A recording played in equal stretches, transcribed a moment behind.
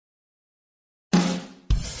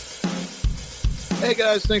Hey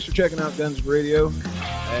guys, thanks for checking out Guns Radio.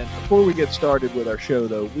 And before we get started with our show,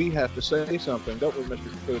 though, we have to say something, don't we, Mr.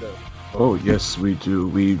 Caputo? Oh, yes, we do.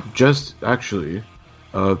 We just actually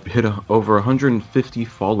hit over 150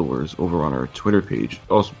 followers over on our Twitter page.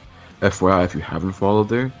 Also, FYI, if you haven't followed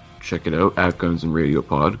there, check it out at Guns and Radio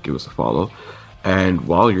Pod. Give us a follow. And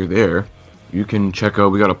while you're there, you can check out,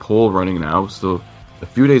 we got a poll running now. So, a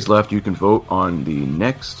few days left, you can vote on the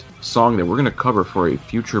next song that we're going to cover for a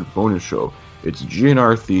future bonus show. It's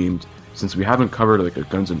GNR themed. Since we haven't covered like a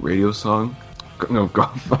Guns N' Radio song, no,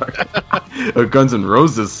 God, fuck, a Guns N'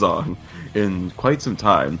 Roses song in quite some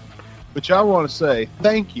time. Which I want to say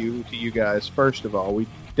thank you to you guys, first of all. We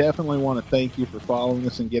definitely want to thank you for following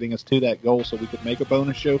us and getting us to that goal so we could make a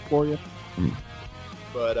bonus show for you.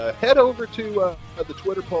 But head over to the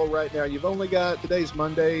Twitter poll right now. You've only got, today's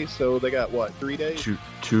Monday, so they got, what, 3 days?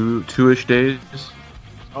 Two-ish days.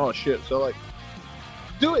 Oh, shit. So, like,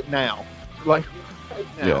 do it now. Like, right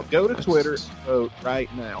now. Yeah. Go to Twitter and vote right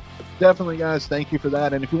now. Definitely, guys, thank you for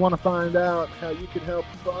that. And if you want to find out how you can help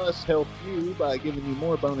us help you by giving you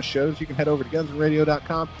more bonus shows, you can head over to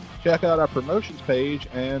gunsnradio.com, check out our promotions page,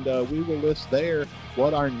 and we will list there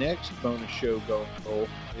what our next bonus show goal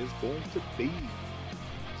is going to be.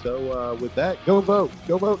 So with that, go vote.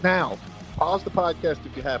 Go vote now. Pause the podcast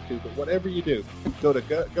if you have to, but whatever you do, go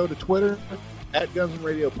to Twitter at Guns and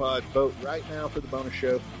Radio Pod. Vote right now for the bonus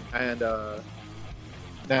show. And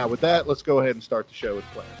now with that, let's go ahead and start the show as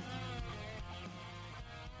planned.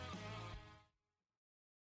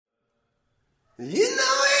 You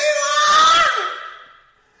know who you are?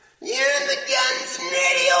 You're in the Guns and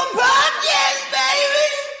Radio Podcast,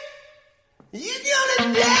 baby. You're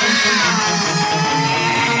gonna die.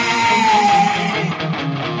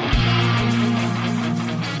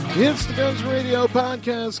 It's the Guns Radio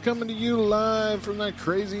Podcast coming to you live from that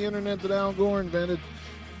crazy internet that Al Gore invented.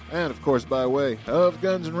 And, of course, by way of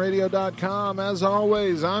gunsnradio.com. As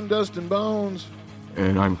always, I'm Dustin Bones.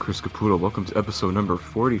 And I'm Chris Caputo. Welcome to episode number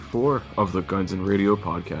 44 of the Guns and Radio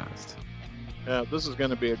Podcast. Yeah, this is going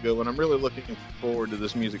to be a good one. I'm really looking forward to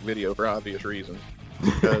this music video for obvious reasons.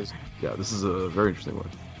 Because yeah, this is a very interesting one.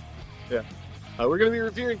 Yeah. We're going to be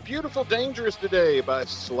reviewing Beautiful Dangerous today by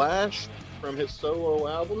Slash from his solo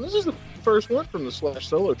album. This is the first one from the Slash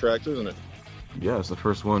solo tracks, isn't it? Yeah, it's the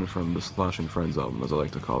first one from the Slash and Friends album, as I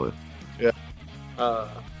like to call it. Yeah. Oh,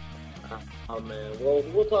 man. Well,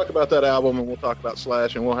 we'll talk about that album, and we'll talk about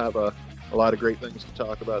Slash, and we'll have a lot of great things to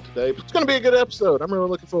talk about today. But it's going to be a good episode. I'm really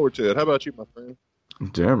looking forward to it. How about you, my friend?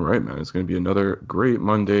 Damn right, man. It's going to be another great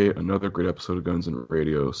Monday, another great episode of Guns and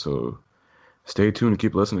Radio, so stay tuned and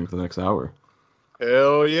keep listening for the next hour.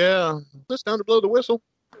 Hell yeah. It's time to blow the whistle.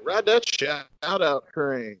 Ride that shout-out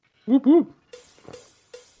train. Whoop, whoop.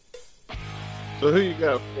 So who you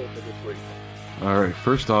got for this week? Alright,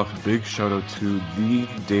 first off, big shout out to the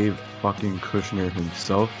Dave fucking Kushner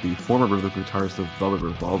himself, the former rhythm guitarist of Velvet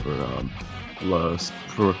Revolver,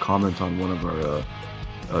 for a comment on one of our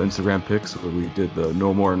Instagram pics where we did the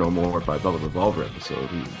No More by Velvet Revolver episode.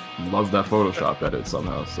 He loved that Photoshop edit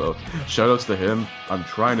somehow, so shout outs to him. I'm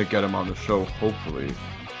trying to get him on the show, hopefully,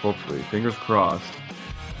 fingers crossed.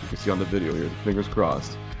 You can see on the video here, fingers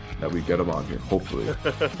crossed that we get him on here, hopefully.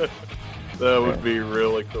 That would be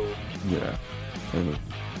really cool. Yeah. And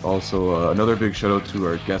also, another big shout out to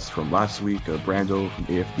our guest from last week, Brando from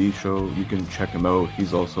AFD Show. You can check him out.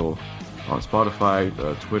 He's also on Spotify,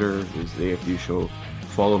 Twitter is the AFD Show.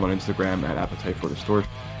 Follow him on Instagram at Appetite for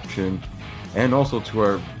Distortion. And also to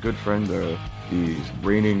our good friend, the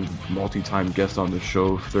reigning multi-time guest on the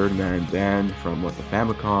show, Third Man Dan from What the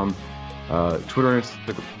Famicom. Twitter and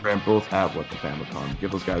Instagram both have What the Famicom. Give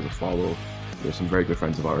those guys a follow. They're some very good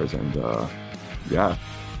friends of ours, and yeah,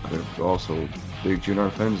 they're also big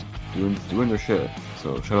GNR fans doing their shit.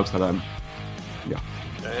 So shout out to them. Yeah.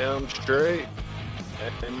 Damn straight.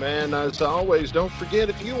 And man, as always, don't forget,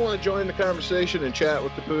 if you want to join the conversation and chat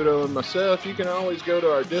with Caputo and myself, you can always go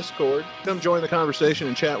to our Discord. Come join the conversation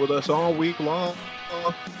and chat with us all week long.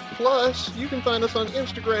 Plus, you can find us on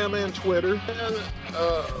Instagram and Twitter. And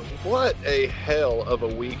what a hell of a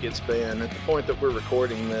week it's been at the point that we're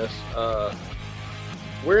recording this.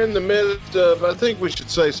 We're in the midst of, I think we should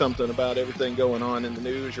say something about everything going on in the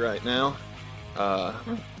news right now.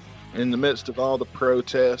 In the midst of all the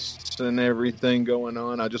protests and everything going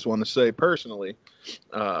on, I just want to say personally,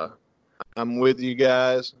 I'm with you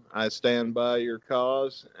guys. I stand by your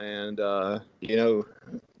cause. And, you know,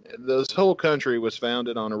 this whole country was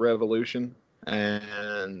founded on a revolution.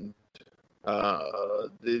 And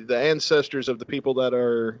the ancestors of the people that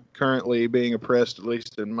are currently being oppressed, at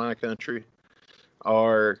least in my country,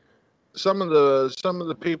 are some of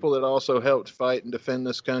the people that also helped fight and defend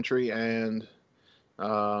this country. And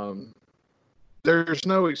Um, there's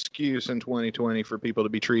no excuse in 2020 for people to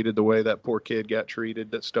be treated the way that poor kid got treated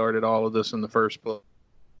that started all of this in the first place.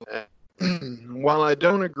 While I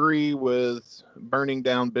don't agree with burning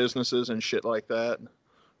down businesses and shit like that,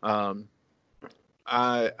 um,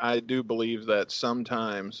 I do believe that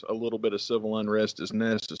sometimes a little bit of civil unrest is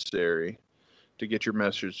necessary to get your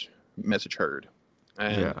message heard.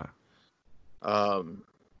 And Yeah.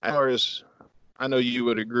 As far as I know, you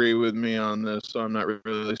would agree with me on this, so I'm not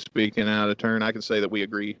really speaking out of turn. I can say that we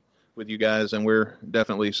agree with you guys, and we're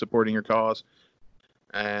definitely supporting your cause.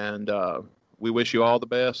 And we wish you all the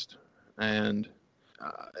best. And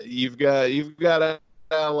you've got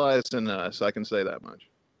allies in us. I can say that much.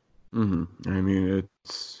 I mean,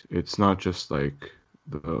 it's not just like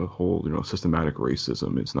the whole, systematic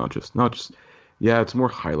racism. It's not just yeah, it's more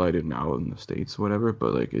highlighted now in the States, whatever,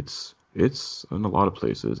 but like it's in a lot of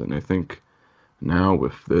places. And I think now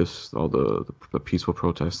with this, all the peaceful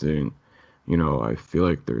protesting, I feel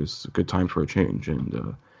like there's a good time for a change.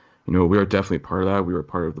 And we are definitely part of that. We were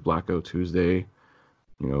part of the Blackout Tuesday.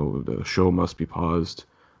 The show must be paused.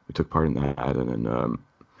 We took part in that, and then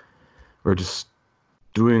we're just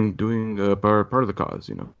doing part of the cause.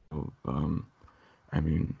 I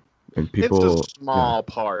mean, and people. It's a small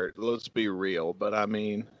part. Let's be real, but I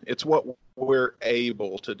mean, it's what we're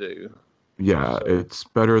able to do. Yeah, So, it's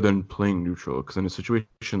better than playing neutral, because in a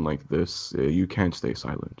situation like this, you can't stay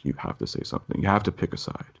silent. You have to say something. You have to pick a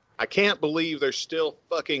side. I can't believe there's still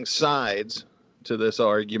fucking sides to this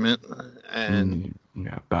argument, and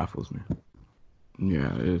Yeah, it baffles me.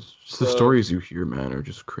 Yeah, it's just the so stories you hear, man, are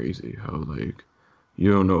just crazy. How like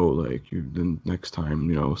you don't know, like the next time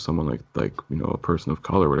someone like a person of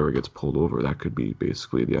color, or whatever, gets pulled over, that could be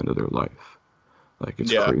basically the end of their life. Like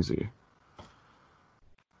it's yeah. crazy.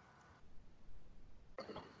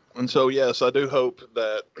 And so yes, I do hope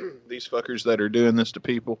that these fuckers that are doing this to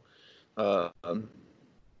people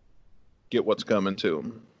get what's coming to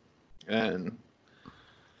them. And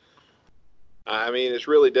I mean, it's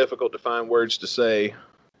really difficult to find words to say,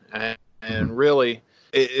 and really,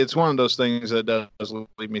 it's one of those things that does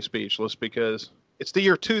leave me speechless because it's the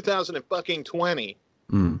year 2020.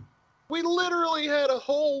 Mm. We literally had a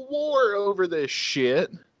whole war over this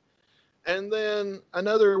shit. And then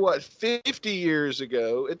another, 50 years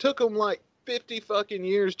ago, it took them like 50 fucking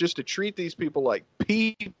years just to treat these people like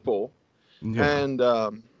people. Yeah, And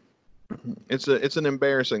it's an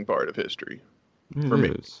embarrassing part of history for it me.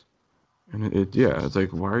 is. And it's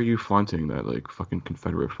like, why are you flaunting that like fucking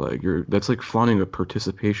Confederate flag? That's like flaunting a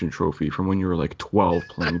participation trophy from when you were like 12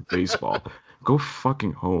 playing baseball. Go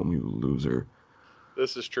fucking home, you loser.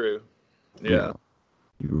 This is true. Yeah. Yeah.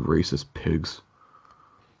 You racist pigs.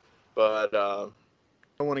 But I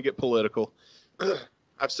don't want to get political.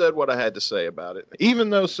 I've said what I had to say about it. Even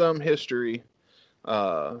though some history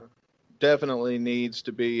definitely needs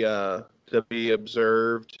to be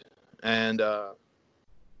observed and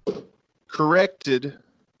corrected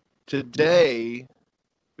today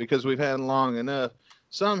because we've had long enough,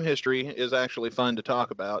 some history is actually fun to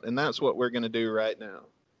talk about, and that's what we're going to do right now.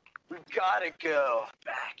 We gotta go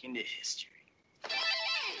back into history.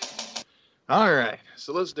 All right,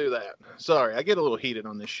 so let's do that. Sorry, I get a little heated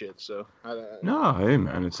on this shit, so No, hey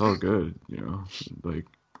man, it's all good. Like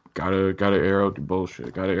gotta air out the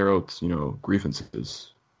bullshit. Gotta air out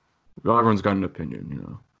grievances. Everyone's got an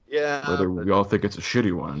opinion. yeah. Whether we all think it's a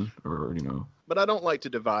shitty one or But I don't like to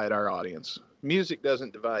divide our audience. Music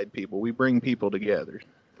doesn't divide people. We bring people together.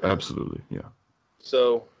 Absolutely, yeah.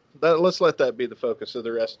 So let's let that be the focus of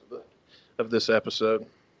the rest of this episode.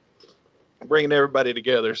 Bringing everybody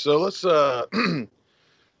together. So let's let's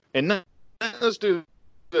do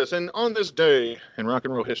this. And on this day in rock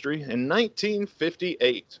and roll history, in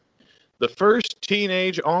 1958, the first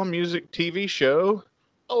teenage all-music TV show.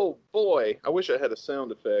 Oh boy, I wish I had a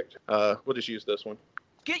sound effect. We'll just use this one.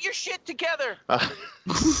 Get your shit together.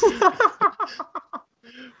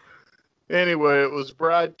 Anyway, it was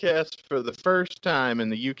broadcast for the first time in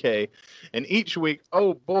the UK, and each week,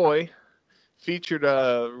 oh boy, featured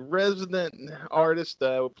a resident artist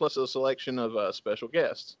plus a selection of special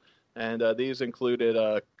guests. And these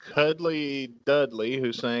included Cuddly Dudley,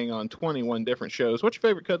 who sang on 21 different shows. What's your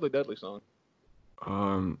favorite Cuddly Dudley song?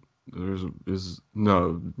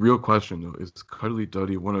 No real question though. Is Cuddly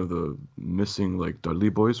Dudley one of the missing like Dudley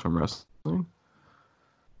boys from wrestling?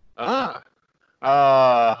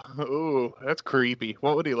 Ooh, that's creepy.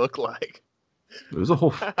 What would he look like? There's a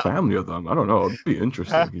whole family of them. I don't know. It'd be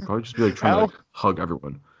interesting. He'd probably just be like trying to like, hug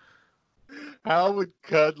everyone. How would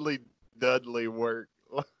Cuddly Dudley work?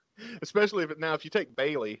 Especially if you take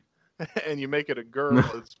Bailey and you make it a girl,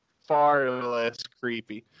 it's far less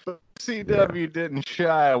creepy. But CW didn't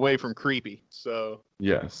shy away from creepy, so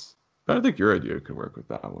Yes. But I think your idea could work with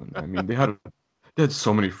that one. I mean, they had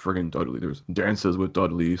so many friggin' Dudley. There's Dances with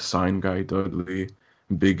Dudley, Sign Guy Dudley,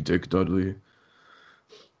 Big Dick Dudley.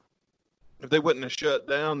 if they wouldn't have shut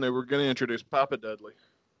down, they were going to introduce Papa Dudley.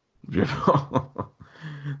 That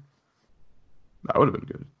would have been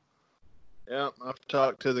good. Yeah, I've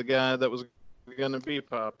talked to the guy that was going to be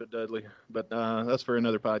Papa Dudley, but that's for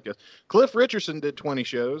another podcast. Cliff Richardson did 20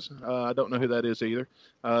 shows. I don't know who that is either.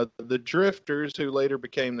 The Drifters, who later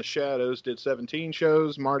became the Shadows, did 17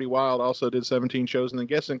 shows. Marty Wilde also did 17 shows, and the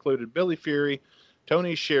guests included Billy Fury,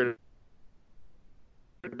 Tony Shear.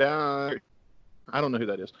 I don't know who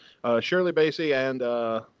that is. Shirley Bassey and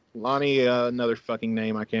Lonnie, another fucking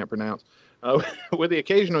name I can't pronounce. With the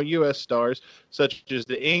occasional U.S. stars, such as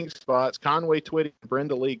the Ink Spots, Conway Twitty, and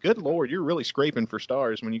Brenda Lee. Good Lord, you're really scraping for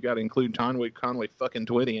stars when you got to include Conway fucking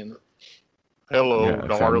Twitty in. Hello,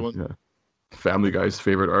 darling. Family Guy's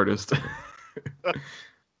favorite artist.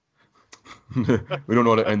 We don't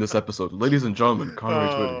know how to end this episode. Ladies and gentlemen,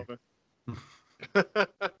 Conway Twitty.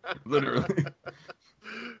 Literally.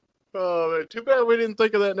 Oh, man. Too bad we didn't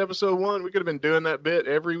think of that in episode 1. We could have been doing that bit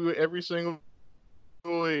every single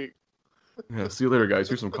week. Yeah, see you later, guys.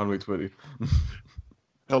 Here's some Conway Twitty.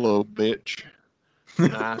 Hello, bitch.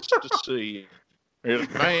 Nice to see you.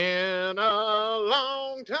 It's been a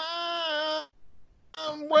long time.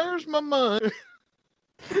 Where's my money?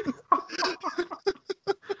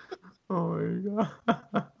 Oh my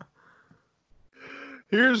god.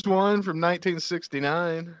 Here's one from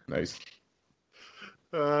 1969. Nice.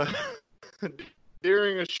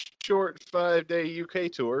 During a short 5-day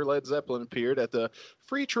UK tour, Led Zeppelin appeared at the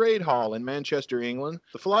Free Trade Hall in Manchester, England.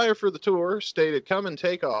 The flyer for the tour stated, "Come and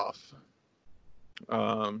take off.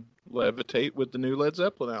 Levitate with the new Led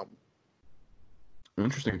Zeppelin album."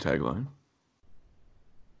 Interesting tagline.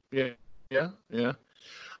 Yeah.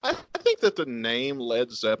 I think that the name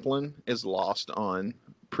Led Zeppelin is lost on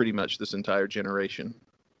pretty much this entire generation.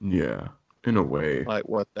 Yeah, in a way. Like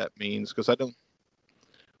what that means, because I don't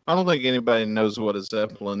think anybody knows what a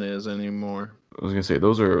Zeppelin is anymore. I was gonna say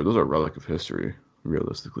those are a relic of history,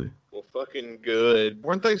 realistically. Well, fucking good.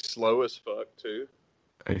 Weren't they slow as fuck too?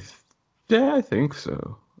 Yeah, I think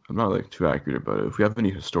so. I'm not like too accurate about it. If we have any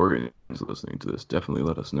historians listening to this, definitely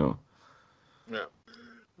let us know. Yeah.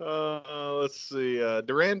 Let's see.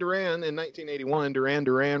 Duran Duran in 1981. Duran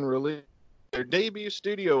Duran released their debut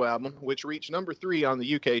studio album, which reached number 3 on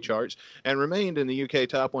the UK charts and remained in the UK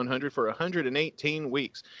Top 100 for 118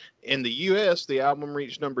 weeks. In the US, the album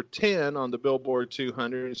reached number 10 on the Billboard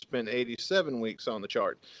 200 and spent 87 weeks on the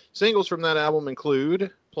chart. Singles from that album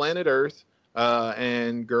include Planet Earth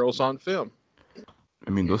and Girls on Film. I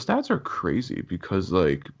mean, those stats are crazy because,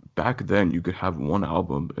 like, back then you could have one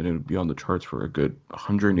album and it would be on the charts for a good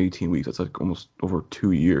 118 weeks. That's like almost over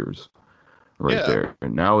 2 years. Right there.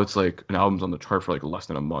 And now it's like an album's on the chart for like less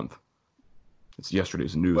than a month. It's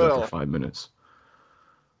yesterday's news after 5 minutes.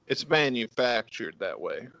 It's manufactured that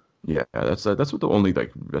way. Yeah, that's what the only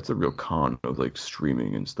that's a real con of like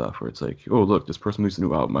streaming and stuff, where it's like, oh look, this person released a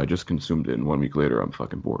new album, I just consumed it, and 1 week later I'm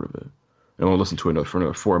fucking bored of it. I won't listen to it for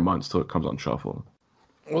another 4 months till it comes on shuffle.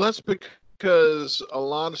 Well, that's because a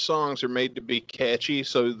lot of songs are made to be catchy,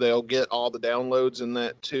 so they'll get all the downloads in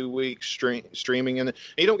that 2 week streaming. And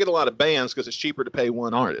you don't get a lot of bands because it's cheaper to pay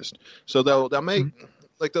one artist. So they'll make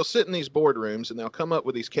they'll sit in these boardrooms and they'll come up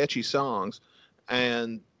with these catchy songs,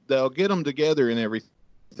 and they'll get them together and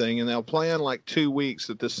everything, and they'll plan like 2 weeks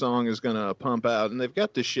that this song is going to pump out, and they've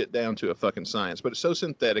got this shit down to a fucking science. But it's so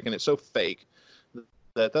synthetic and it's so fake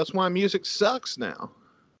that's why music sucks now.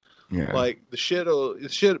 Yeah. Like the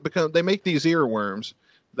shit become, they make these earworms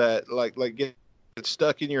that like get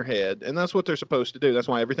stuck in your head, and that's what they're supposed to do. That's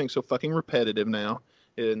why everything's so fucking repetitive now.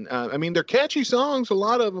 And I mean, they're catchy songs, a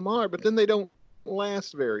lot of them are, but then they don't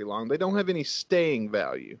last very long. They don't have any staying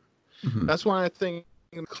value. Mm-hmm. That's why I think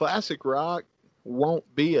classic rock won't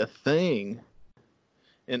be a thing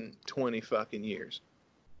in 20 fucking years.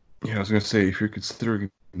 Yeah, I was gonna say, if you're considering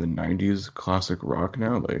the 90s classic rock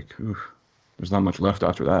now, like, there's not much left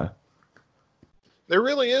after that. There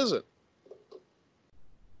really isn't.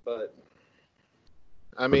 But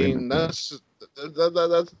I mean, that's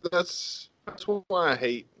why I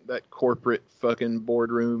hate that corporate fucking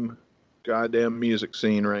boardroom goddamn music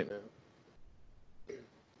scene right now.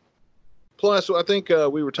 Plus, I think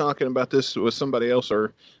we were talking about this with somebody else,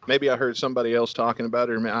 or maybe I heard somebody else talking about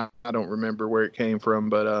it, or I don't remember where it came from,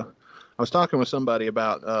 but I was talking with somebody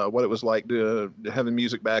about what it was like having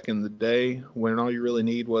music back in the day when all you really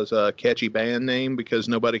need was a catchy band name, because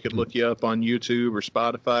nobody could look you up on YouTube or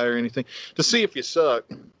Spotify or anything to see if you suck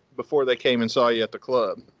before they came and saw you at the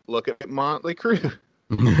club. Look at Motley Crue.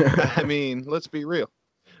 I mean, let's be real.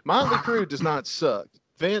 Motley Crue does not suck.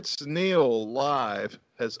 Vince Neil live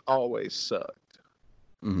has always sucked.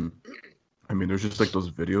 Mm-hmm. I mean, there's just like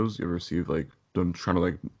those videos you ever see of like them trying to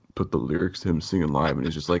like put the lyrics to him singing live, and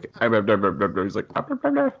it's just like he's like.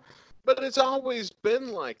 But it's always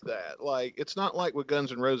been like that. Like, it's not like with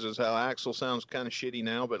Guns N' Roses how Axl sounds kind of shitty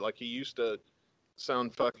now, but like he used to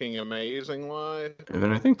sound fucking amazing live. And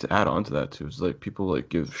then I think to add on to that too is like people like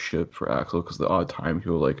give shit for Axl because the odd time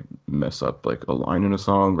he'll like mess up like a line in a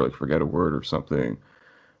song or like forget a word or something.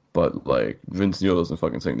 But like Vince Neil doesn't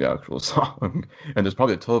fucking sing the actual song, and there's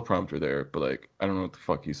probably a teleprompter there, but like I don't know what the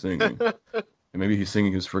fuck he's singing. And maybe he's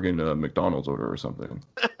singing his friggin' McDonald's order or something.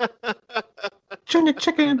 Junior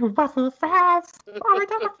chicken, waffle fries.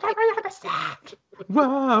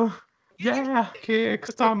 Whoa, yeah,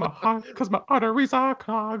 kicks on my heart because my arteries are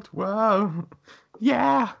clogged. Whoa,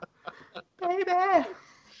 yeah, baby.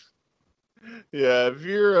 Yeah, if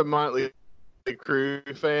you're a Motley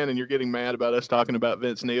Crue fan and you're getting mad about us talking about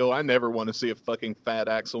Vince Neil, I never want to see a fucking fat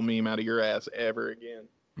Axl meme out of your ass ever again.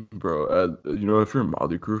 Bro, you know, if you're a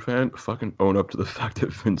Motley Crue fan, fucking own up to the fact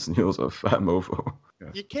that Vince Neil's a fat mofo. Yeah.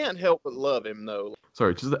 You can't help but love him, though.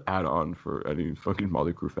 Sorry, just to add on for any fucking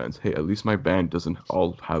Motley Crue fans. Hey, at least my band doesn't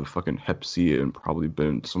all have fucking Hep C and probably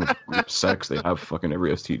been so much group sex they have fucking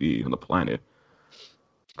every STD on the planet,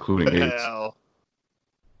 including AIDS. Well,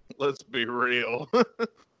 let's be real.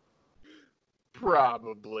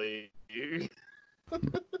 Probably. I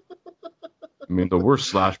mean, the worst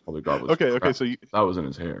Slash probably got was Okay, crap. so that was in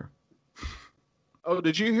his hair. Oh,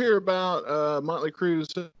 did you hear about Motley Crue's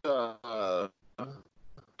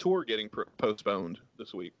tour getting postponed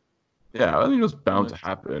this week? Yeah, I think it was bound to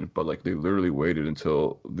happen, but like they literally waited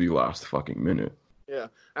until the last fucking minute. Yeah,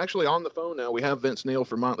 actually, on the phone now we have Vince Neil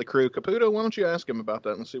from Motley Crue. Caputo, why don't you ask him about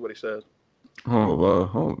that and see what he says?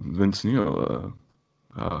 Oh, Vince Neil.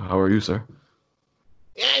 How are you, sir?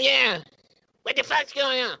 Yeah. What the fuck's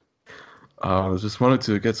going on? I just wanted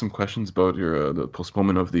to get some questions about your the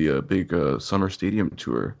postponement of the big summer stadium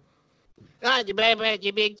tour. Oh, the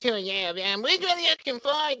big tour, yeah. We're really looking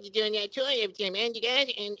forward to doing that tour and everything, man. You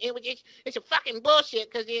guys, and it's a fucking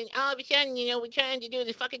bullshit, because then all of a sudden, you know, we're trying to do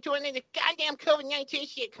this fucking tour, and then the goddamn COVID-19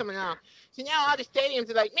 shit coming on. So now all the stadiums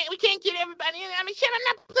are like, man, we can't get everybody in. I mean, shit,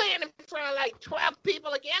 I'm not playing in front of like 12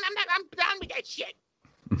 people again. I'm done with that shit.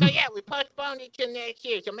 So yeah, we postponed it till next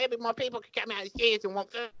year, so maybe more people can come out and see us and won't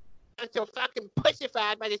feel so fucking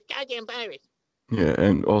pussified by this goddamn virus. Yeah,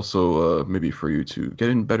 and also maybe for you to get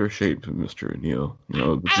in better shape, Mr. Neil. You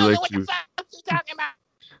know, would I you don't like know what to? the fuck you're talking about.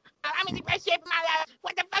 I'm in the best shape of my life.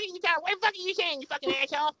 What the fuck are you talking? What the fuck are you saying, you fucking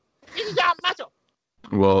asshole? This is all muscle.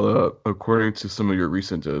 Well, according to some of your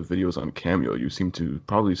recent videos on Cameo, you seem to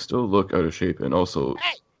probably still look out of shape and also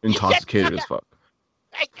Hey, intoxicated as fuck.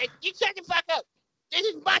 Hey, you shut the fuck up. This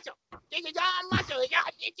is muscle. This is all muscle. It's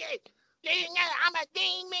all this is. This is nothing. I'm a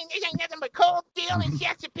demon. This ain't nothing but cold steel and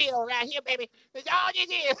sex appeal right here, baby. That's all this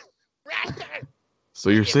is. Right here.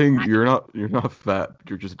 So you're saying you're not fat,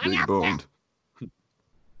 you're just I'm big not boned.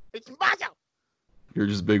 It's muscle. You're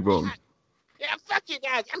just big boned. Yeah, fuck you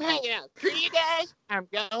guys. I'm hanging out. Screw you guys. I'm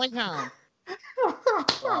going home.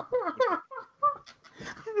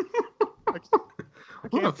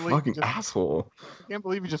 What a fucking asshole. I can't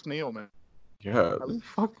believe you just Neil, man. Yeah,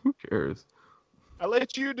 fuck, who cares? I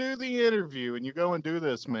let you do the interview and you go and do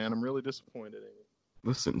this, man. I'm really disappointed in you.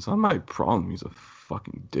 Listen, it's not my problem. He's a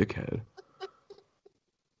fucking dickhead.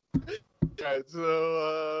 Alright,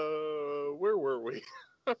 so where were we?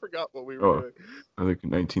 I forgot what we were doing. I think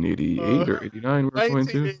 1988 or 89 we're going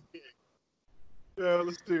to. Yeah,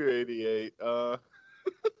 let's do 88.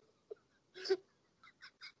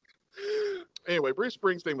 Anyway, Bruce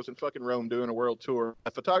Springsteen was in fucking Rome doing a world tour.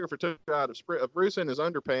 A photographer took out of Bruce in his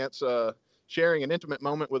underpants, sharing an intimate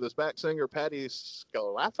moment with his back singer, Patti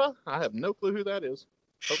Scialfa. I have no clue who that is.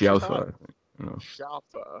 Scialfa, I think.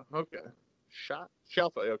 Scialfa. Okay.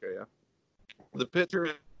 Scialfa. Okay, yeah. The picture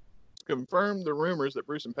confirmed the rumors that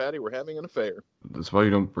Bruce and Patti were having an affair. That's why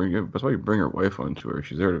you bring your wife on tour.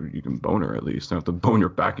 She's there you can bone her at least. Not have to bone your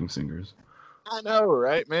backing singers. I know,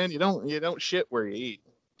 right, man? You don't shit where you eat.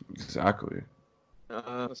 Exactly.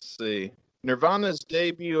 Let's see. Nirvana's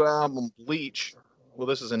debut album, Bleach. Well,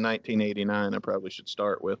 this is in 1989. I probably should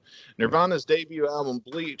start with. Nirvana's debut album,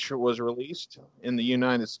 Bleach, was released in the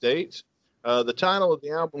United States. The title of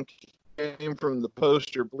the album came from the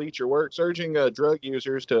poster Bleach Your Works, urging drug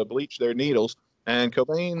users to bleach their needles. And Kurt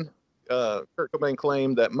Cobain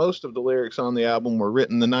claimed that most of the lyrics on the album were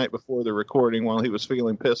written the night before the recording while he was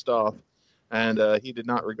feeling pissed off, and he did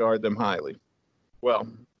not regard them highly. Well,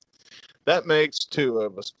 That makes two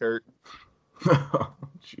of us, Kurt.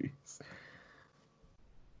 Jeez.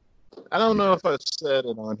 I don't know if I've said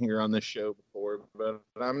it on here on this show before, but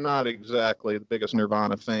I'm not exactly the biggest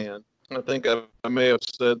Nirvana fan. I think I may have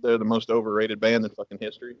said they're the most overrated band in fucking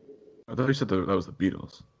history. I thought you said that was the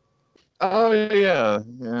Beatles. Oh yeah.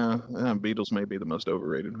 Beatles may be the most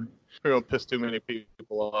overrated. We don't piss too many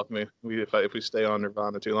people off me if we stay on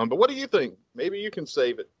Nirvana too long. But what do you think? Maybe you can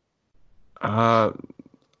save it. I'm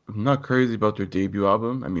not crazy about their debut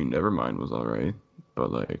album. I mean, Nevermind was alright,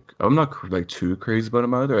 but like I'm not like too crazy about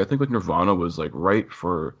them either. I think like Nirvana was like right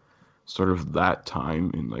for sort of that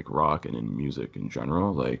time in like rock and in music in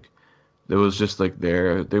general. Like it was just like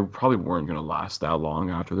they probably weren't gonna last that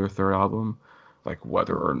long after their third album. Like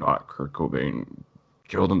whether or not Kurt Cobain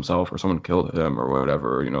killed himself or someone killed him or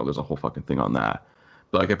whatever, there's a whole fucking thing on that.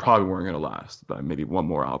 But like they probably weren't gonna last, but maybe one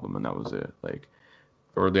more album and that was it. Like,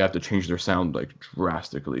 or they have to change their sound like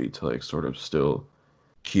drastically to like sort of still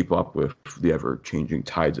keep up with the ever changing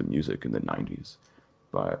tides of music in the '90s.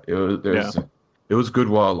 But it was good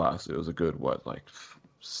while it lasted. It was a good like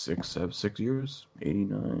 6 years,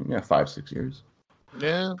 89, 5-6 years.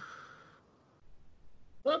 Yeah.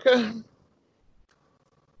 Okay.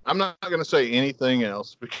 I'm not going to say anything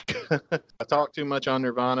else because I talk too much on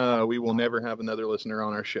Nirvana. We will never have another listener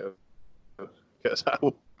on our show because I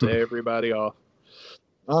will tear everybody off.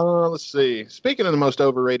 Let's see. Speaking of the most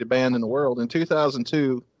overrated band in the world, in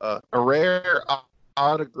 2002, a rare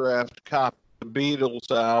autographed copy of the Beatles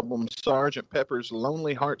album Sgt. Pepper's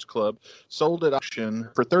Lonely Hearts Club sold at auction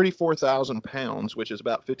for £34,000, which is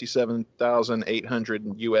about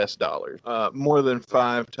 $57,800 US, more than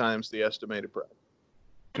 5 times the estimated price.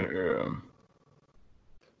 Damn.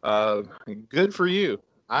 Good for you.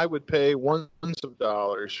 I would pay ones of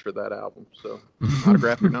dollars for that album. So,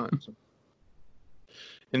 autographed or not. So.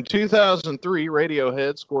 In 2003,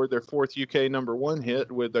 Radiohead scored their 4th UK #1 hit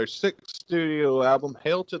with their 6th studio album,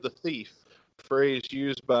 Hail to the Thief, a phrase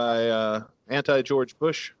used by anti-George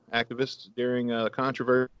Bush activists during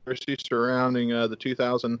controversy surrounding the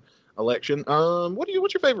 2000 election.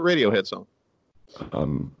 What's your favorite Radiohead song?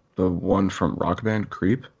 The one from Rock Band,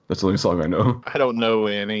 Creep. That's the only song I know. I don't know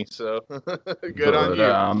any, so good but on you.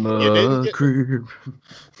 I'm a creep.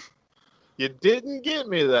 You didn't get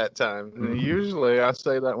me that time. Usually I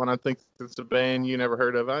say that when I think it's a band you never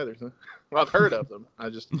heard of either. Well, I've heard of them. I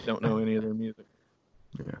just don't know any of their music.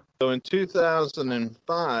 Yeah. So in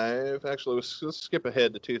 2005, actually, let's skip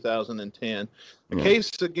ahead to 2010. The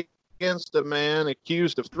case against a man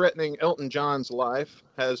accused of threatening Elton John's life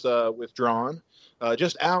has withdrawn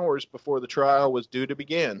just hours before the trial was due to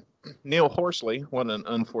begin. Neil Horsley, what an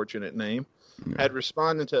unfortunate name, had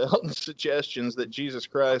responded to Elton's suggestions that Jesus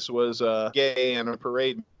Christ was gay in a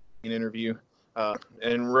parade interview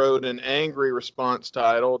and wrote an angry response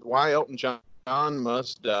titled, "Why Elton John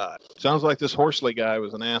Must Die." Sounds like this Horsley guy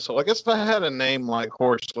was an asshole. I guess if I had a name like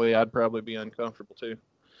Horsley, I'd probably be uncomfortable too.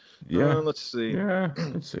 Yeah. Let's see. Yeah,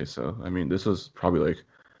 I'd say so. I mean, this was probably like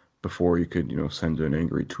before you could, send an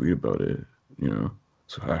angry tweet about it,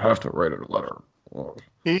 So I have to write a letter. Whoa.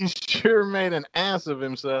 He sure made an ass of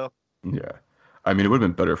himself. Yeah. I mean, it would have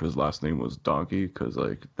been better if his last name was Donkey, because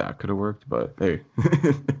like that could have worked. But hey,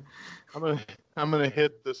 I'm gonna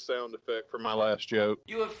hit this sound effect for my last joke.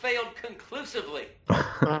 You have failed conclusively.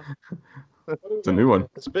 It's a new one.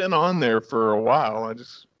 It's been on there for a while.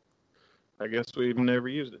 I guess we've never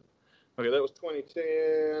used it. Okay, that was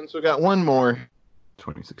 2010. So we got one more.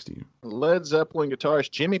 2016. Led Zeppelin guitarist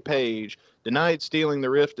Jimmy Page denied stealing the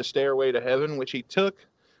riff to Stairway to Heaven, which he took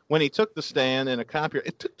when he took the stand in a copyright.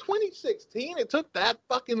 It took 2016. It took that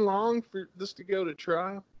fucking long for this to go to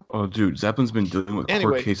trial. Oh, dude, Zeppelin's been dealing with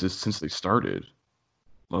court cases since they started.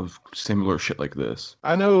 Of similar shit like this.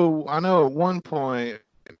 I know. At one point,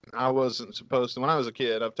 I wasn't supposed to. When I was a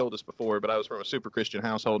kid, I've told this before, but I was from a super Christian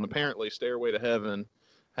household, and apparently, Stairway to Heaven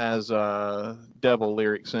has devil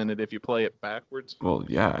lyrics in it if you play it backwards. Well,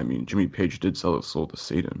 yeah. I mean, Jimmy Page did sell his soul to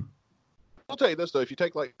Satan. I'll tell you this, though. If you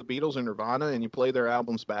take, like, the Beatles and Nirvana and you play their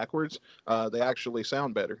albums backwards, they actually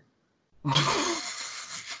sound better.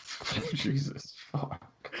 Jesus. Fuck.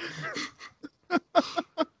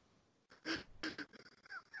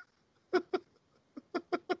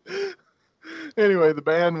 Anyway, the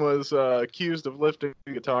band was accused of lifting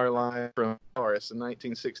a guitar line from Taurus, a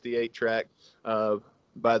 1968 track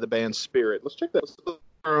by the band Spirit. Let's check that. Let's do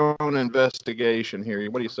our own investigation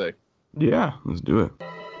here. What do you say? Yeah, let's do it.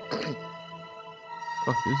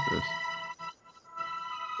 What is this?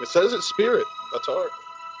 It says it's Spirit. That's hard.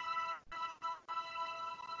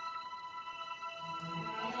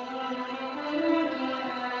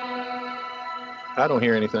 I don't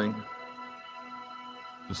hear anything.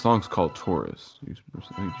 The song's called Taurus. Did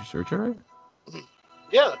you search it right?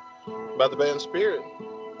 Yeah, by the band Spirit.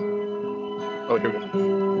 Oh, here we go.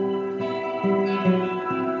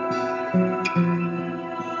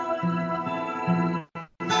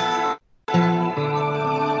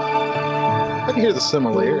 I can hear the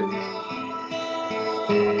similarities.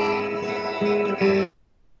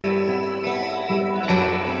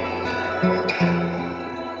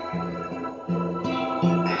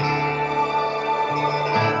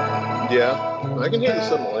 Yeah, I can hear the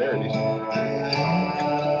similarities.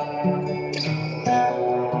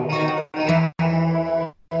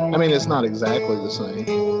 I mean, it's not exactly the same.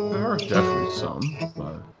 There are definitely some,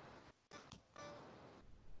 but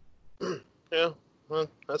Yeah, well,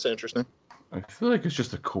 that's interesting. I feel like it's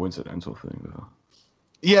just a coincidental thing, though.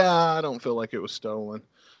 Yeah, I don't feel like it was stolen.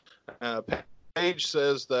 Page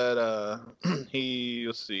says that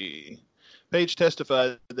let's see. Page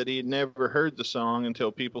testified that he had never heard the song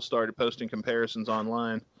until people started posting comparisons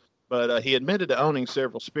online. But he admitted to owning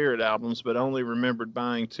several Spirit albums, but only remembered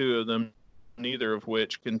buying 2 of them, neither of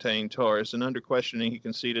which contained Taurus. And under questioning, he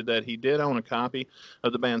conceded that he did own a copy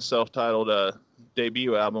of the band's self-titled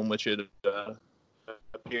debut album, which had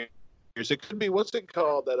appeared. It could be, what's it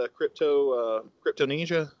called? That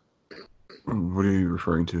Cryptonesia? What are you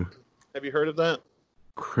referring to? Have you heard of that?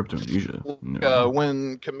 Cryptonesia. No.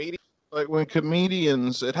 When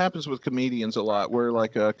comedians, it happens with comedians a lot,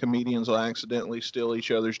 where comedians will accidentally steal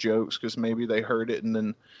each other's jokes because maybe they heard it and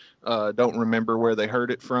then don't remember where they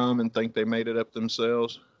heard it from and think they made it up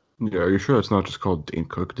themselves. Yeah, are you sure it's not just called Dane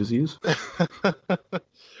Cook disease?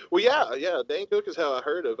 Well, yeah. Dane Cook is how I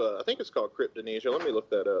heard of. I think it's called Cryptonesia. Let me look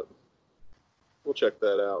that up. We'll check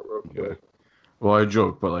that out real quick. Yeah. Well, I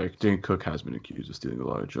joke, but like Dane Cook has been accused of stealing a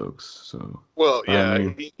lot of jokes. So. Well, yeah, I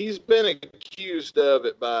mean, he's been accused of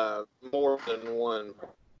it by more than one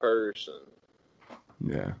person.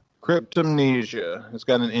 Yeah. Cryptomnesia. It's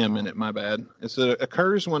got an M in it, my bad. It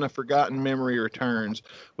occurs when a forgotten memory returns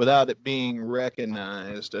without it being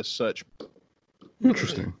recognized as such.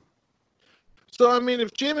 Interesting. So, I mean,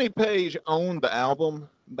 if Jimmy Page owned the album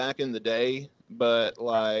back in the day, but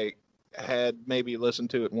like had maybe listened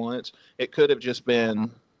to it once, it could have just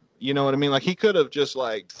been, you know what I mean? Like he could have just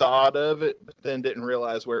like thought of it, but then didn't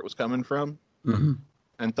realize where it was coming from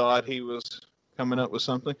and thought he was coming up with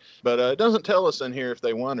something. But it doesn't tell us in here if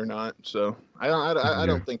they won or not. So I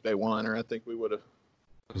don't think they won, or I think we would have.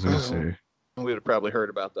 I was gonna say. We would have probably heard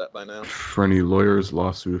about that by now. For any lawyers,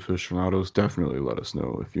 lawsuit aficionados, definitely let us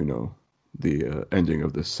know if you know the ending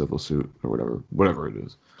of this civil suit or whatever it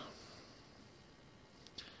is.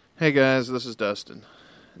 Hey guys, this is Dustin.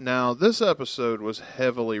 Now, this episode was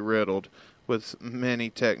heavily riddled with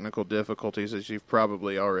many technical difficulties, as you've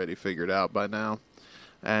probably already figured out by now.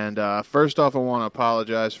 And first off, I want to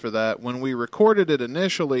apologize for that. When we recorded it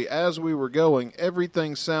initially, as we were going,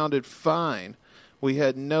 everything sounded fine. We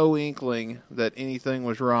had no inkling that anything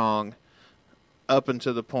was wrong up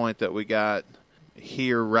until the point that we got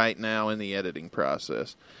here right now in the editing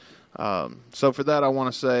process. So for that, I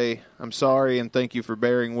want to say I'm sorry and thank you for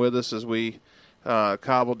bearing with us as we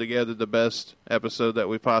cobbled together the best episode that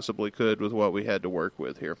we possibly could with what we had to work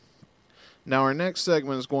with here. Now, our next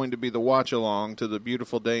segment is going to be the watch-along to the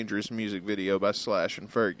Beautiful Dangerous music video by Slash and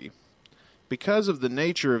Fergie. Because of the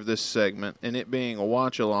nature of this segment and it being a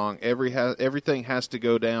watch-along, everything has to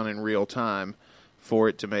go down in real time for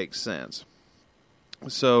it to make sense.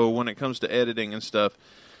 So when it comes to editing and stuff,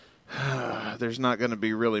 there's not going to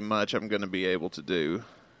be really much I'm going to be able to do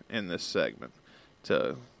in this segment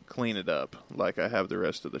to clean it up like I have the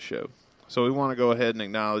rest of the show. So we want to go ahead and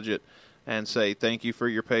acknowledge it and say thank you for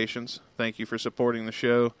your patience, thank you for supporting the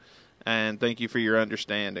show, and thank you for your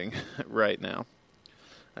understanding right now.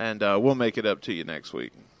 And we'll make it up to you next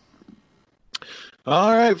week.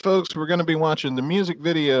 All right, folks, we're going to be watching the music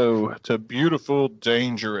video to Beautiful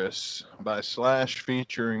Dangerous by Slash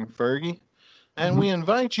featuring Fergie. And we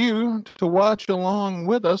invite you to watch along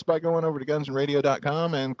with us by going over to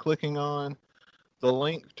gunsnradio.com and clicking on the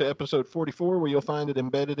link to episode 44, where you'll find it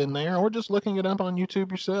embedded in there, or just looking it up on YouTube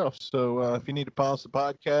yourself. So if you need to pause the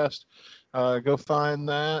podcast, go find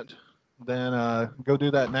that. Then go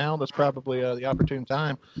do that now. That's probably the opportune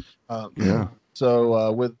time. Yeah.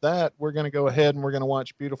 So with that, we're going to go ahead and we're going to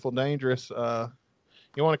watch Beautiful Dangerous.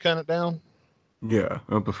 You want to count it down? Yeah.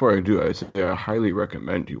 Before I do, I highly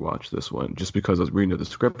recommend you watch this one, just because I was reading the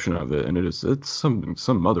description of it, and it's some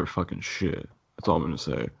motherfucking shit. That's all I'm gonna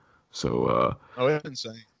say. So it's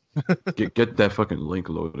insane. get that fucking link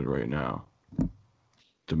loaded right now.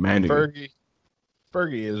 Demanding.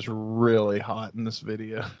 Fergie is really hot in this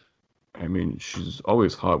video. I mean, she's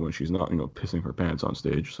always hot when she's not, pissing her pants on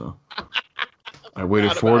stage. So. I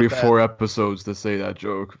waited Forgot about 44 episodes to say that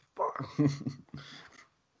joke. Fuck.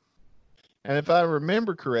 And if I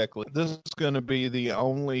remember correctly, this is going to be the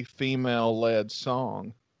only female-led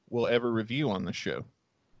song we'll ever review on the show.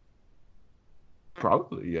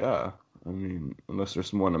 Probably, yeah. I mean, unless there's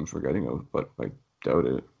someone I'm forgetting of, but I doubt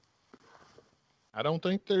it. I don't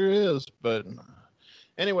think there is, but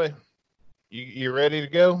anyway, you ready to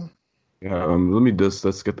go? Yeah,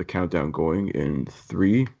 let's get the countdown going in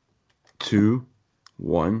 3, 2,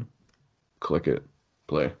 1. Click it.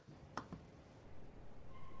 Play.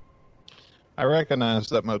 I recognize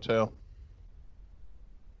that motel.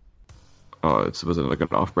 Oh, was it like an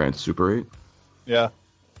off-brand Super 8? Yeah.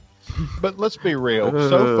 But let's be real.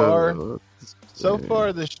 So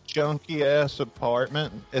far, this junky-ass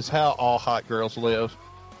apartment is how all hot girls live,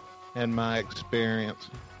 in my experience.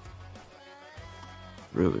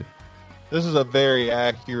 Really? This is a very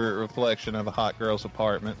accurate reflection of a hot girl's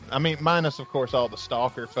apartment. I mean, minus, of course, all the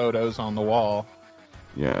stalker photos on the wall.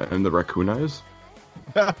 Yeah, and the raccoon eyes?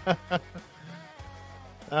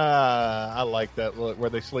 I like that look where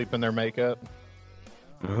they sleep in their makeup.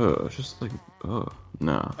 It's just like,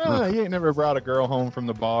 nah. You ain't never brought a girl home from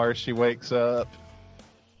the bar. She wakes up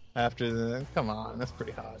after the... Come on, that's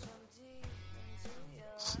pretty hot.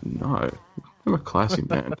 It's not. I'm a classy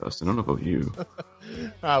man, Dustin. I don't know about you.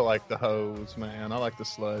 I like the hoes, man. I like the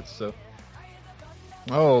sluts, so...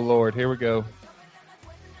 Oh, Lord, here we go.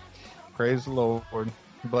 Praise the Lord.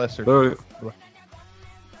 Bless her.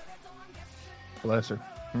 Bless her.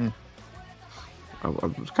 I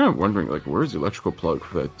was kind of wondering, like, where's the electrical plug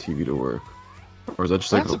for that TV to work? Or is that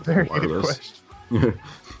just like That's a very good wireless? question.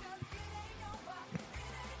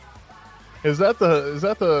 Is that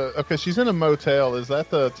the okay, she's in a motel. Is that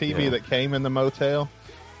the TV that came in the motel?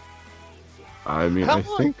 I mean, How I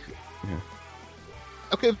long- think...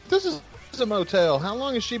 Okay, if this is a motel, how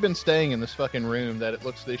long has she been staying in this fucking room that it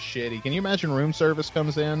looks this shitty? Can you imagine room service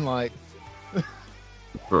comes in, like...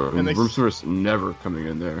 Bro, And they- room service never coming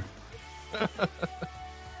in there.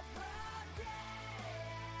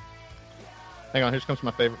 Hang on, here comes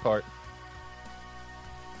my favorite part.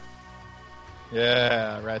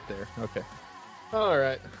 Yeah, right there. Okay. All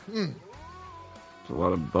right. There's a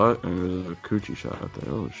lot of butt, and there's a coochie shot out there.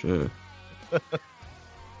 Oh, shit.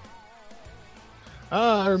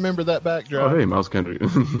 I remember that Oh, backdrop. hey, Miles Kennedy.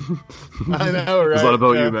 I know, right? It's not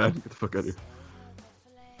about Yeah. you, man. Get the fuck out of here.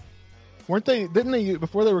 Weren't they? Didn't they?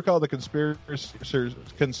 Before they were called the conspirators,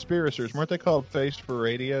 weren't they called Face for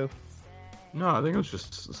Radio? No, I think it was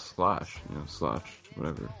just Slash. Slash,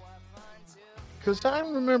 whatever. Because I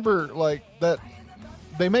remember like that.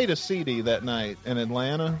 They made a CD that night in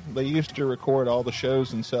Atlanta. They used to record all the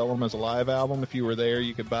shows and sell them as a live album. If you were there,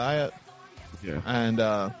 you could buy it. Yeah. And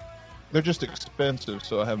they're just expensive,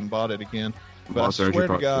 so I haven't bought it again. But Monster I Energy swear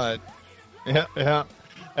to Podcast. God, yeah.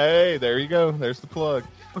 Hey, there you go. There's the plug.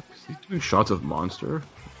 He's doing shots of Monster?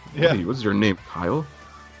 Yeah. Hey, what's your name, Kyle?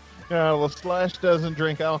 Yeah, well, Slash doesn't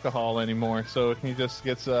drink alcohol anymore, so he just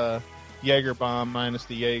gets Jaeger bomb minus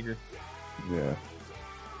the Jaeger. Yeah.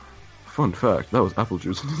 Fun fact, that was apple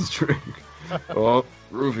juice in his drink. Oh,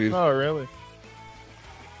 roofies. Oh, really?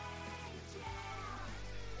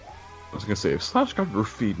 I was gonna say, if Slash got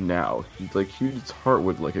roofied now, his heart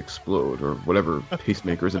would like explode, or whatever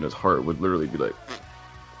pacemakers in his heart would literally be like,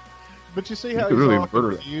 But you see You how could he's really all murder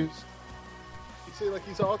that. confused? You see, like,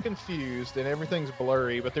 he's all confused and everything's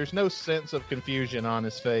blurry, but there's no sense of confusion on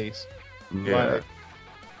his face. yeah. Like,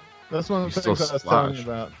 that's one of the He's things still I was telling you Slash.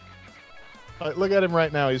 about. Like, look at him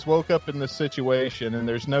right now. He's woke up in this situation, and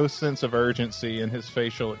there's no sense of urgency in his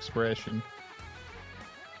facial expression.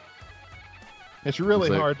 It's really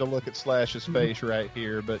It's like- hard to look at Slash's face right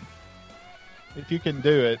here, but if you can do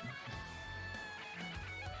it,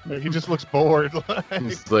 he just looks bored. Like,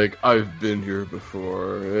 It's like, I've been here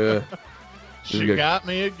before. Yeah. she get- got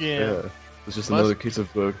me again. Yeah. It's just Must- another case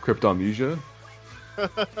of cryptomnesia.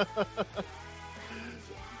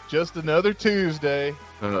 Just another Tuesday.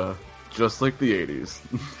 Just like the 80s.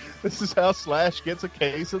 This is how Slash gets a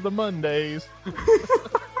case of the Mondays.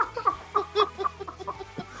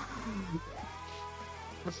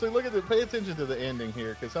 So look at the. Pay attention to the ending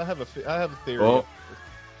here, because I have a theory. Oh.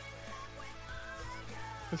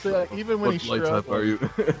 See, like, even when What he's light type are struggling,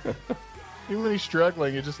 you? even when he's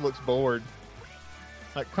struggling, it just looks bored.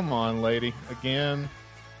 Like, come on, lady, again.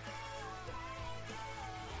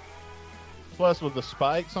 Plus, with the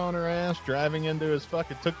spikes on her ass, driving into his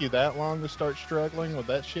fucking. Took you that long to start struggling with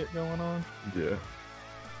that shit going on? Yeah.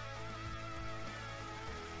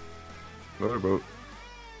 Motorboat.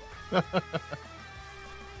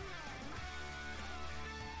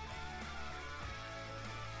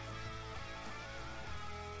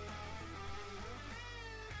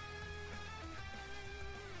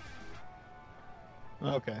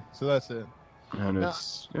 Okay, so that's it. And Now,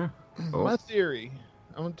 it's yeah. My theory.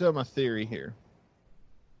 I'm gonna tell my theory here.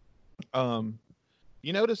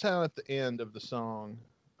 You notice how at the end of the song,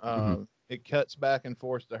 it cuts back and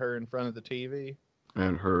forth to her in front of the TV.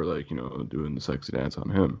 And her like doing the sexy dance on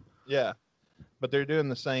him. Yeah, but they're doing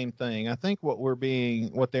the same thing. I think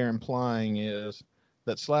what they're implying is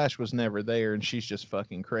that Slash was never there and she's just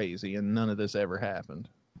fucking crazy and none of this ever happened.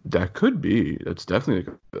 That could be. That's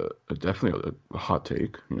definitely definitely a hot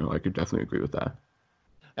take. I could definitely agree with that.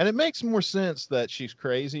 And it makes more sense that she's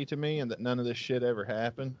crazy to me and that none of this shit ever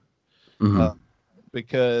happened.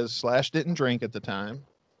 Because Slash didn't drink at the time.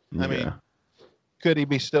 I mean, could he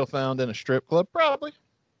be still found in a strip club? Probably.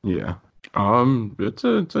 Yeah. It's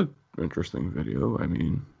a interesting video. I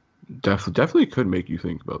mean, definitely could make you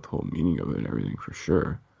think about the whole meaning of it and everything for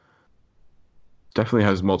sure. Definitely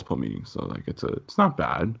has multiple meanings, so like it's not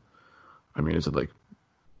bad. I mean, is it like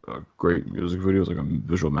a great music video? Is like a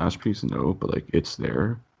visual masterpiece? No, but like it's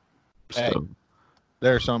there. Hey,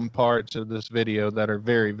 there are some parts of this video that are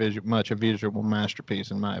very much a visual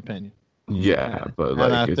masterpiece, in my opinion. Yeah, but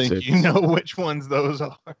and I think you know which ones those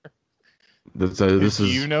are. This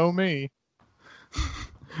is you know me.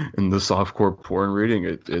 In the softcore porn rating,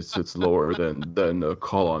 it's lower than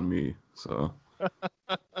Call on Me. So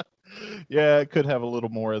yeah, it could have a little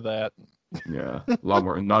more of that. Yeah, a lot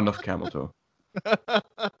more. Not enough camel toe.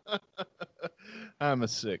 I'm a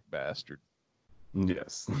sick bastard.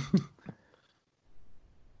 Yes.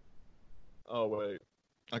 Oh wait,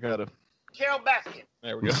 I gotta. Carol Baskin.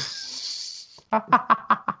 There we go.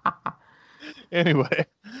 Anyway,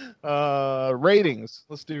 ratings.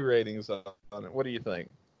 Let's do ratings on it. What do you think?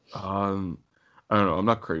 I don't know. I'm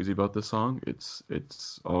not crazy about this song. It's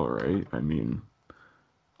all right. I mean,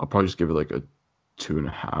 I'll probably just give it like a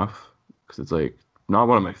 2.5 because it's like not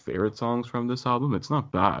one of my favorite songs from this album. It's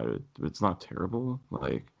not bad. It's not terrible.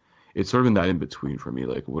 Like it's sort of in that in between for me.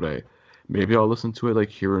 Like maybe I'll listen to it like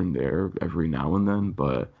here and there every now and then,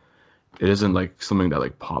 but it isn't like something that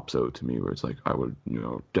like pops out to me where it's like I would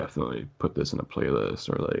definitely put this in a playlist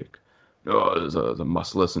or like there's a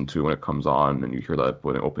must listen to when it comes on and you hear that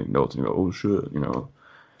when opening notes and you go oh shit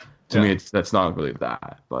to me that's not really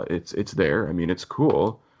that, but it's there. I mean it's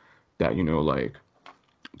cool that like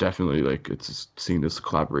definitely like it's seeing this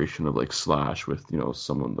collaboration of like Slash with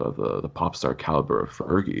someone of the pop star caliber of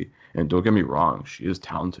Fergie, and don't get me wrong, she is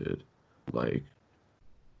talented, like,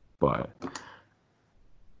 but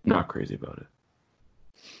not crazy about it.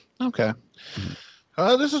 Okay.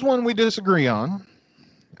 This is one we disagree on.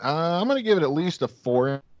 I'm going to give it at least a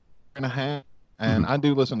 4.5. And I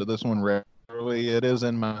do listen to this one regularly. It is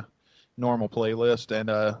in my normal playlist.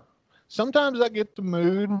 And sometimes I get the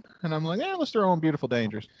mood and I'm like, let's throw on Beautiful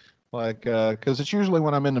Dangerous. Like, because it's usually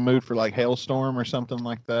when I'm in the mood for like Hailstorm or something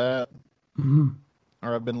like that.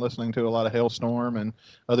 Or I've been listening to a lot of Hailstorm and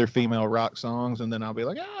other female rock songs, and then I'll be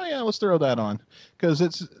like, oh yeah, let's throw that on. Because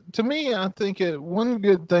it's, to me, I think one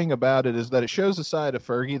good thing about it is that it shows a side of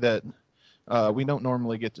Fergie that we don't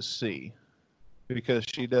normally get to see, because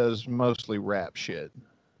she does mostly rap shit.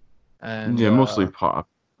 And mostly pop.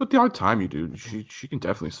 But the odd time you do, she can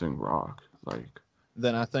definitely sing rock. Like,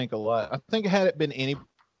 then I think had it been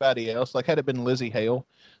anybody else, like had it been Lzzy Hale,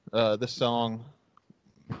 this song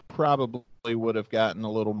probably would have gotten a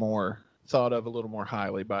little more thought of a little more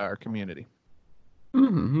highly by our community.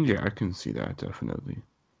 Yeah, I can see that definitely.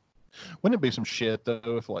 Wouldn't it be some shit though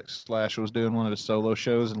if like Slash was doing one of his solo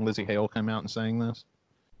shows and Lzzy Hale came out and sang this?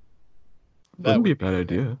 That wouldn't be a bad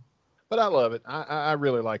idea. But I love it. I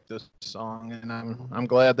really like this song, and I'm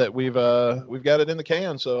glad that we've got it in the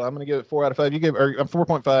can. So I'm gonna give it 4 out of 5. You give or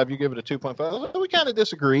 4.5. You give it a 2.5. We kind of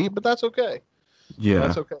disagree, but that's okay. Yeah,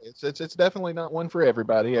 that's okay. It's definitely not one for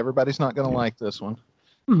everybody. Everybody's not gonna like this one.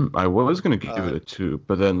 I was gonna give it a 2,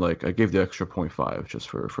 but then like I gave the extra 0.5 just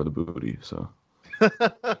for the booty. So.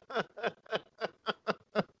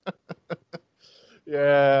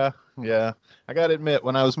 Yeah. I gotta admit,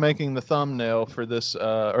 when I was making the thumbnail for this,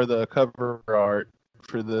 or the cover art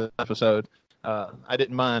for the episode, I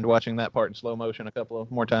didn't mind watching that part in slow motion a couple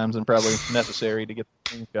of more times than probably necessary to get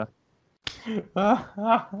the thing shot.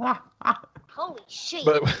 Holy shit!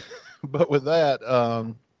 But with that,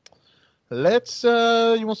 let's.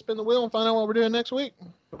 You want to spin the wheel and find out what we're doing next week?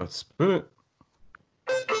 Let's spin it.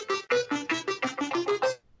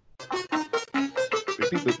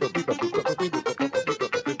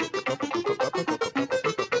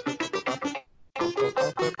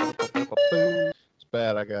 It's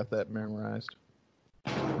bad. I got that memorized.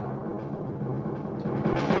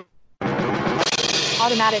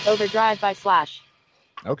 Automatic Overdrive by Slash.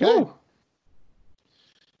 Okay. Woo.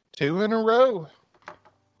 2 in a row.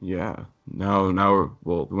 Yeah. Now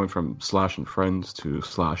we went from Slash and Friends to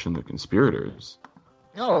Slash and the Conspirators.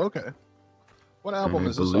 Oh, okay. What album And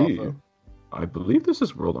is this off of? I believe this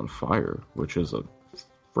is World on Fire, which is a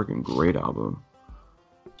freaking great album.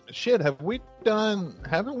 Shit, haven't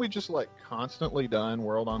we just like constantly done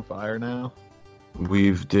World on Fire now?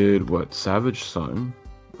 We've did Savage Son,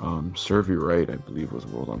 Serve You Right, I believe was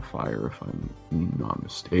World on Fire, if I'm not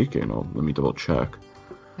mistaken. Let me double check.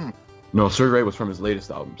 No, Serve You Right was from his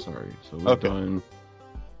latest album, sorry. So we've done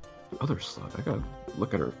other stuff. I gotta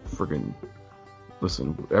look at her friggin'.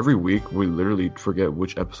 Listen, every week we literally forget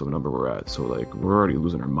which episode number we're at, so like we're already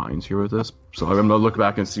losing our minds here with this. So I'm gonna look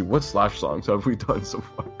back and see what Slash songs have we done so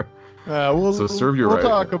far. We'll Serve You Right. We'll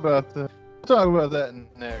talk about that. We'll talk about that in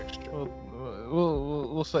extra.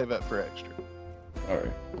 We'll save that for extra. All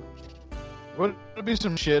right. Would it be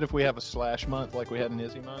some shit if we have a Slash month like we had an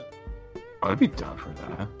Izzy month? I'd be down for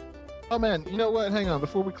that. Oh man, you know what? Hang on,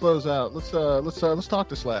 before we close out, let's talk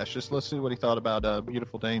to Slash. Let's see what he thought about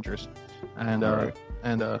Beautiful Dangerous, and Right.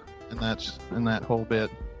 and that whole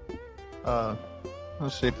bit.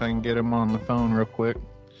 Let's see if I can get him on the phone real quick.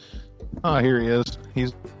 Oh, here he is.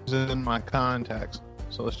 He's in my contacts,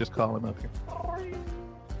 so let's just call him up here.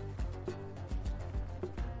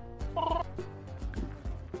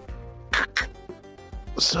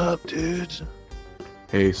 What's up, dudes?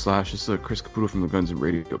 Hey Slash, this is Chris Caputo from the Guns and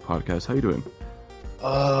Radio podcast. How you doing?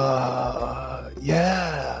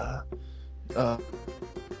 Yeah.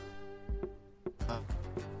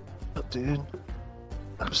 Dude,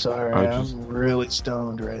 I'm sorry. I'm really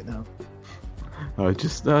stoned right now. I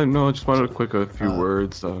just wanted a few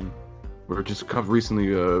words. We're just recently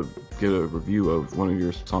get a review of one of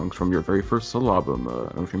your songs from your very first solo album. I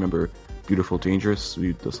don't know if you remember "Beautiful Dangerous,"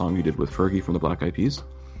 the song you did with Fergie from the Black Eyed Peas.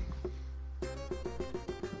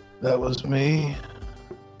 That was me.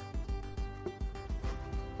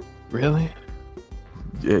 Really?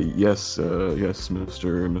 Yeah, yes,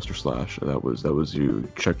 Mr. Slash. That was you.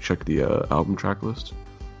 Check the album track list.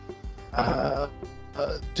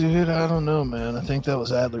 Dude, I don't know, man. I think that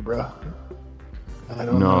was Adler, bro. I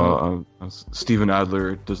don't know. Steven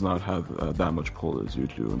Adler does not have that much pull as you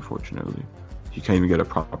do, unfortunately. He can't even get a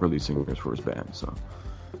proper lead singer for his band, so.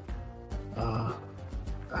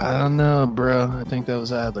 I don't know, bro. I think that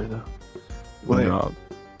was Adler, though. Wait. No,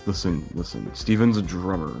 listen. Steven's a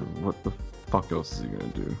drummer. What the fuck else is he gonna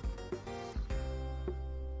do?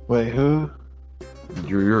 Wait, who?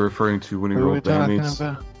 You're referring to one of your old bandmates?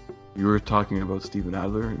 About? You were talking about Steven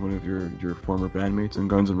Adler, one of your former bandmates in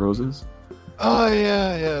Guns N' Roses? Oh,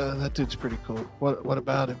 yeah. That dude's pretty cool. What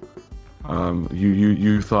about him?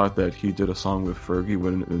 You thought that he did a song with Fergie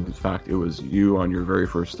when in fact it was you on your very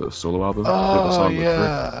first solo album. Oh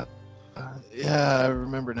yeah, yeah, I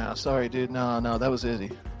remember now. Sorry, dude. No, that was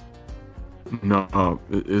Izzy. No,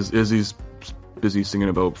 Izzy's busy singing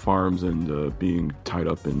about farms and being tied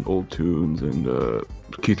up in old tunes and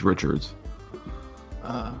Keith Richards.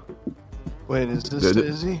 Wait, is this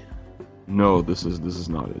Izzy? No, this is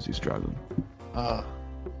not Izzy Stradlin.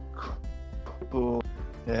 Cool.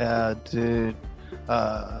 Yeah, dude.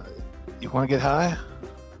 You want to get high?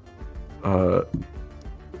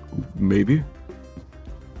 Maybe.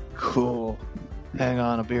 Cool. Hang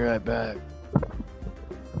on, I'll be right back.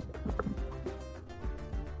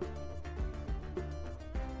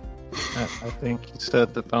 I think he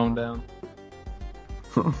set the phone down.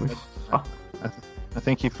 I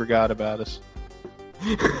think he forgot about us.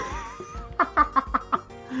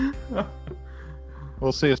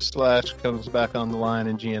 We'll see if Slash comes back on the line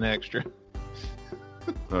in GN Extra.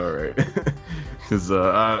 All right, because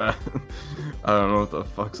I don't know what the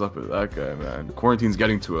fuck's up with that guy, man. Quarantine's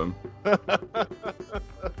getting to him.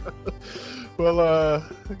 Well,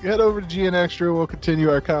 head over to GN Extra. We'll continue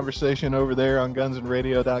our conversation over there on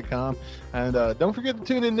gunsnradio.com. And don't forget to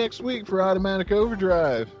tune in next week for Automatic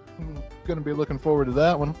Overdrive. I'm going to be looking forward to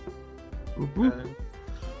that one.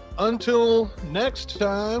 Until next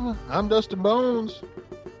time, I'm Dustin Bones.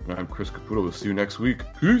 I'm Chris Caputo. We'll see you next week.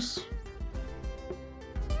 Peace.